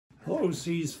Hello,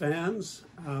 Seas fans.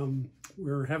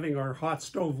 We're having our hot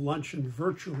stove luncheon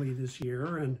virtually this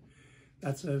year, and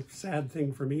that's a sad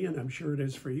thing for me, and I'm sure it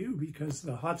is for you, because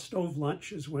the hot stove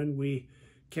lunch is when we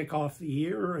kick off the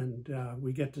year, and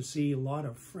we get to see a lot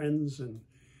of friends and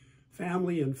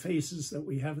family and faces that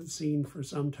we haven't seen for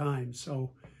some time.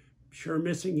 So, sure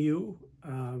missing you.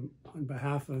 On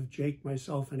behalf of Jake,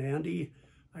 myself, and Andy,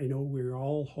 I know we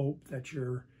all hope that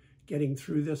you're getting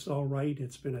through this all right.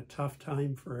 It's been a tough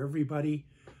time for everybody.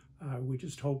 We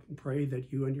just hope and pray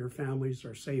that you and your families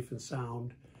are safe and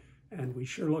sound. And we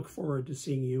sure look forward to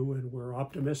seeing you, and we're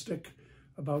optimistic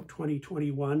about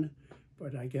 2021,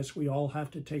 but I guess we all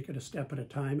have to take it a step at a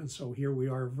time, and so here we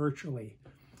are virtually.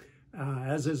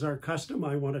 As is our custom,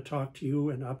 I want to talk to you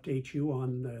and update you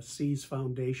on the Seas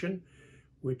Foundation,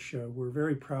 which we're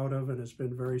very proud of and has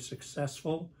been very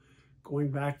successful. Going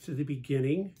back to the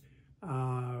beginning,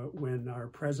 when our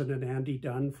president, Andy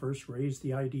Dunn, first raised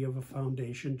the idea of a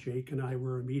foundation, Jake and I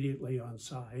were immediately on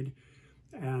side.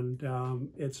 And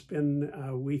it's been,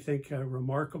 we think, a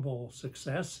remarkable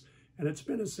success. And it's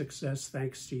been a success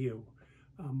thanks to you.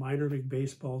 Minor League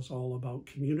Baseball is all about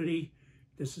community.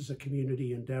 This is a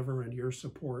community endeavor, and your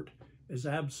support is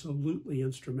absolutely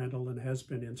instrumental and has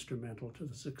been instrumental to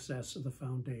the success of the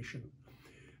foundation.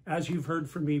 As you've heard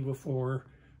from me before,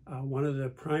 one of the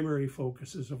primary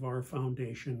focuses of our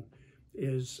foundation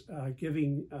is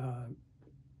giving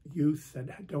youth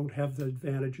that don't have the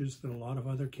advantages that a lot of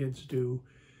other kids do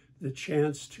the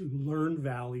chance to learn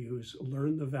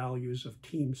the values of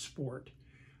team sport.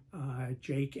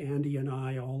 Jake, Andy, and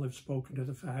I all have spoken to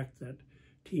the fact that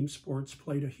team sports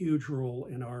played a huge role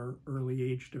in our early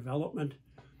age development.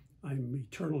 I'm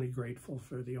eternally grateful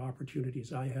for the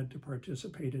opportunities I had to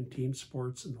participate in team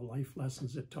sports and the life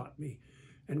lessons it taught me.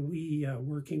 And we,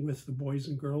 working with the Boys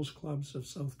and Girls Clubs of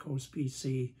South Coast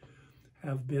BC,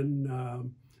 have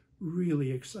been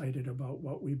really excited about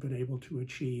what we've been able to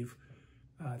achieve.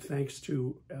 Thanks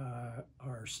to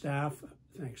our staff,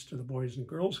 thanks to the Boys and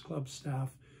Girls Club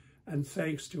staff, and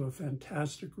thanks to a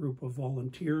fantastic group of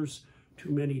volunteers,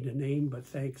 too many to name, but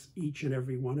thanks each and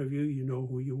every one of you, you know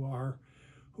who you are,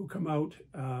 who come out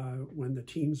when the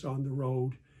team's on the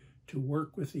road to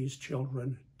work with these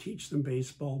children, teach them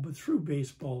baseball, but through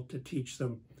baseball to teach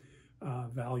them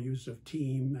values of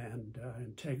team and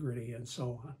integrity and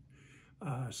so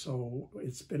on. So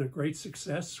it's been a great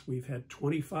success. We've had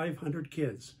 2,500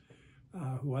 kids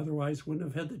who otherwise wouldn't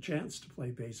have had the chance to play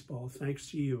baseball.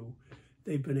 Thanks to you,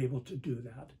 they've been able to do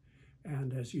that.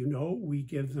 And as you know, we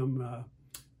give them a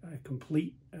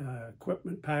complete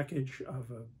equipment package of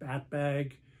a bat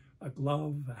bag, a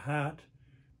glove, a hat,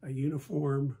 a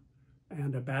uniform,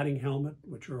 and a batting helmet,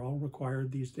 which are all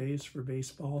required these days for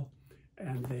baseball.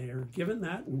 And they're given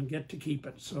that and get to keep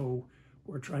it. So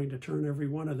we're trying to turn every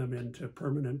one of them into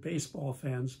permanent baseball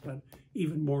fans, but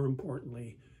even more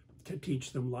importantly, to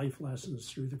teach them life lessons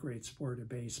through the great sport of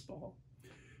baseball.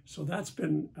 So that's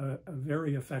been a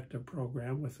very effective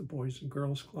program with the Boys and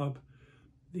Girls Club.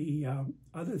 The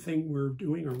other thing we're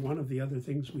doing, or one of the other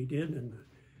things we did and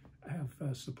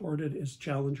have supported, is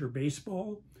Challenger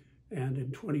Baseball. And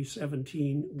in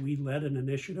 2017, we led an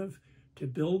initiative to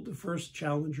build the first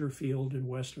Challenger field in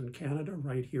Western Canada,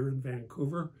 right here in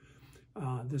Vancouver.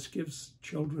 This gives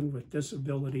children with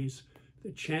disabilities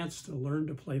the chance to learn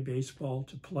to play baseball,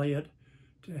 to play it,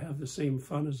 to have the same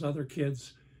fun as other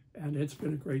kids. And it's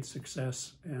been a great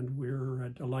success, and we're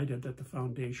delighted that the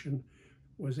foundation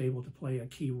was able to play a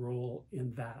key role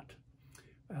in that.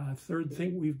 Third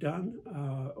thing we've done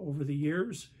over the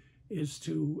years is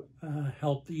to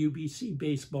help the UBC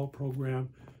baseball program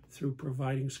through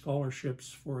providing scholarships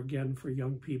for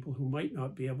young people who might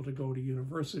not be able to go to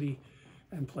university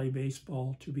and play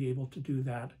baseball, to be able to do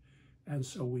that. And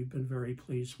so we've been very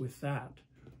pleased with that.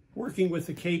 Working with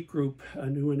the Cape Group, a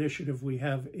new initiative we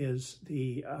have is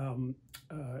the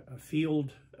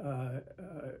field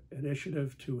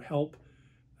initiative to help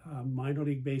minor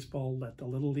league baseball at the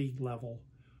Little League level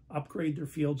upgrade their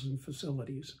fields and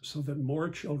facilities so that more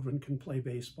children can play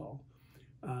baseball.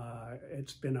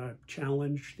 It's been a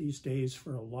challenge these days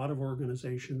for a lot of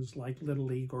organizations like Little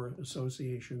League or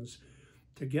associations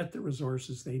to get the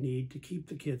resources they need to keep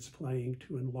the kids playing,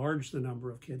 to enlarge the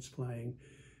number of kids playing.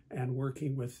 And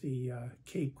working with the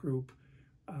Cape Group,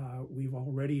 we've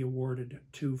already awarded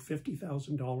two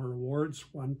 $50,000 awards,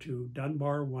 one to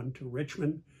Dunbar, one to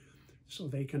Richmond, so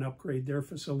they can upgrade their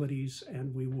facilities.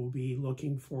 And we will be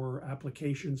looking for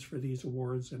applications for these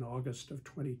awards in August of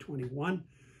 2021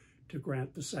 to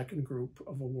grant the second group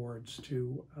of awards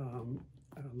to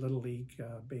Little League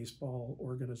baseball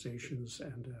organizations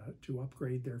and to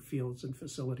upgrade their fields and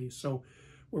facilities. So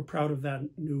we're proud of that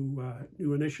new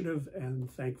initiative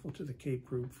and thankful to the Cape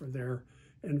Group for their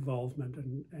involvement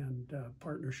and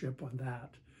partnership on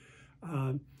that.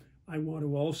 I want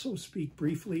to also speak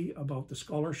briefly about the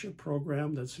scholarship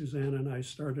program that Suzanne and I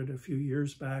started a few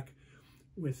years back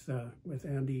with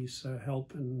Andy's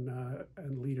help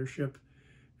and leadership,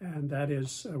 and that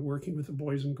is working with the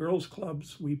Boys and Girls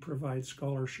Clubs. We provide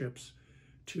scholarships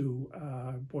to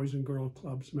Boys and Girls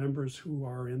Clubs members who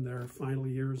are in their final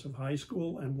years of high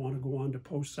school and want to go on to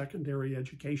post-secondary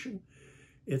education.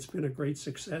 It's been a great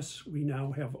success. We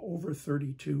now have over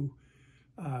 32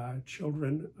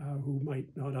 children who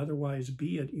might not otherwise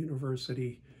be at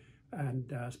university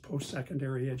and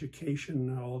post-secondary education,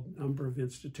 a number of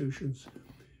institutions.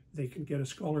 They can get a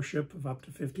scholarship of up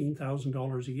to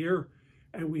 $15,000 a year,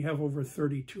 and we have over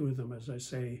 32 of them, as I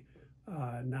say,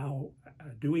 now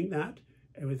doing that,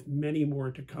 and with many more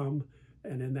to come.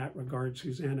 And in that regard,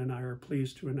 Suzanne and I are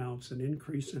pleased to announce an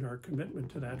increase in our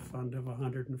commitment to that fund of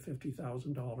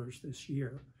 $150,000 this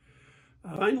year.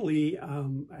 Finally,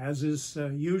 as is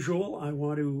usual, I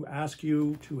want to ask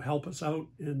you to help us out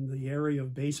in the area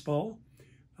of baseball.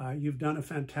 You've done a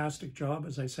fantastic job.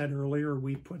 As I said earlier,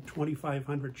 we put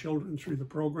 2,500 children through the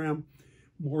program,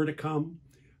 more to come.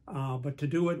 But to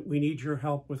do it, we need your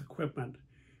help with equipment.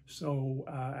 So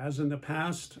as in the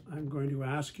past, I'm going to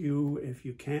ask you if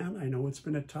you can. I know it's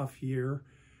been a tough year,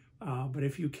 but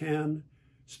if you can,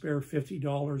 spare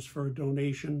 $50 for a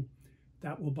donation.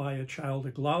 That will buy a child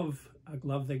a glove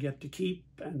they get to keep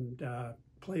and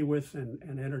play with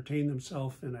and entertain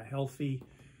themselves in a healthy,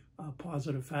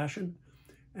 positive fashion.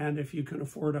 And if you can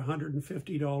afford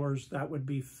 $150, that would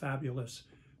be fabulous,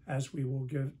 as we will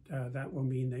give, that will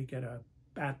mean they get a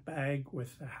bat bag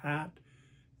with the hat,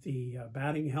 the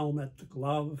batting helmet, the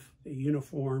glove, the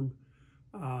uniform,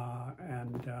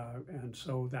 and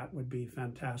so that would be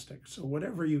fantastic. So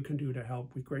whatever you can do to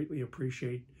help, we greatly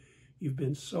appreciate. You've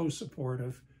been so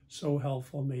supportive, so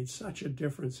helpful, made such a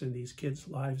difference in these kids'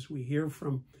 lives. We hear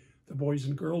from the Boys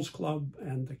and Girls Club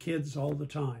and the kids all the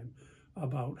time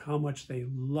about how much they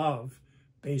love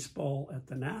baseball at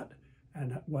the Nat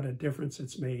and what a difference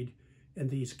it's made in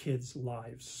these kids'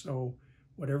 lives. So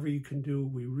whatever you can do,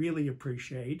 we really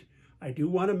appreciate. I do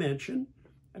want to mention,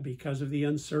 because of the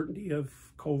uncertainty of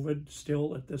COVID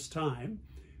still at this time,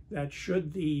 that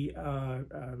should the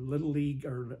Little League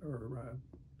or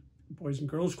Boys and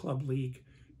Girls Club League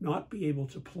not be able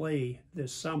to play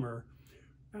this summer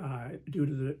due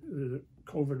to the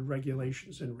COVID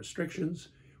regulations and restrictions,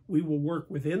 we will work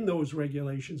within those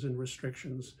regulations and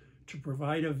restrictions to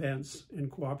provide events in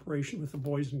cooperation with the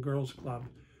Boys and Girls Club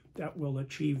that will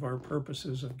achieve our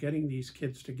purposes of getting these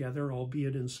kids together,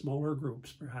 albeit in smaller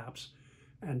groups perhaps,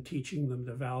 and teaching them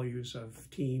the values of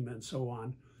team and so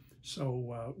on.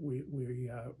 So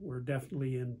we're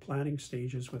definitely in planning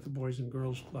stages with the Boys and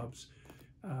Girls Clubs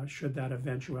should that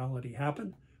eventuality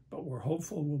happen, but we're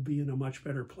hopeful we'll be in a much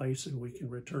better place and we can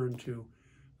return to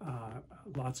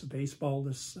lots of baseball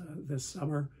this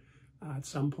summer at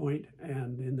some point.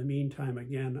 And in the meantime,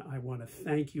 again, I want to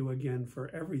thank you again for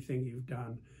everything you've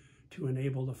done to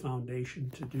enable the foundation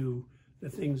to do the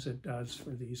things it does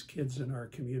for these kids in our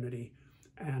community,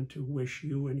 and to wish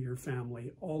you and your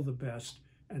family all the best,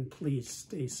 and please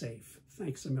stay safe.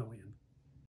 Thanks a million.